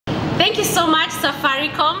Thank you so much,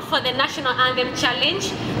 Safaricom, for the National Anthem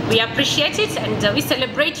Challenge. We appreciate it and we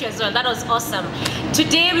celebrate you as well. That was awesome.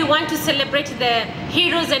 Today we want to celebrate the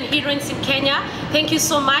heroes and heroines in Kenya. Thank you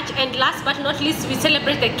so much. And last but not least, we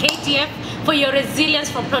celebrate the KDF for your resilience,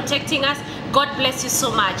 for protecting us. God bless you so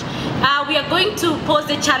much. We are going to pose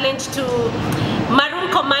the challenge to Maroon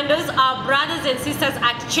Commandos, our brothers and sisters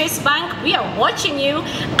at Chase Bank. We are watching you.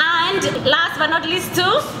 And last but not least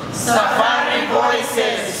to Safari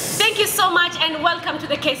Voices. Thank you so much and welcome to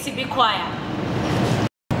the KCB Choir.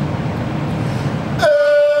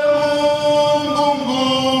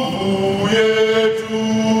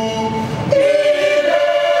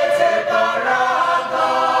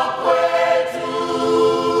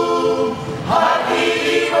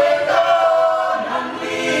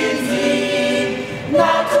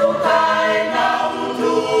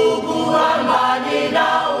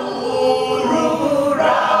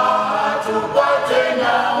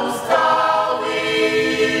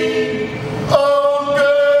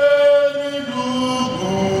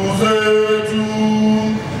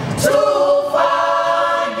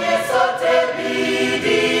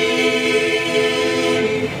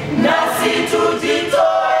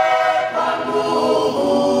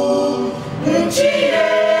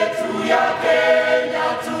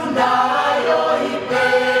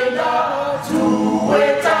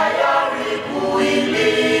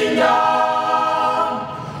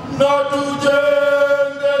 No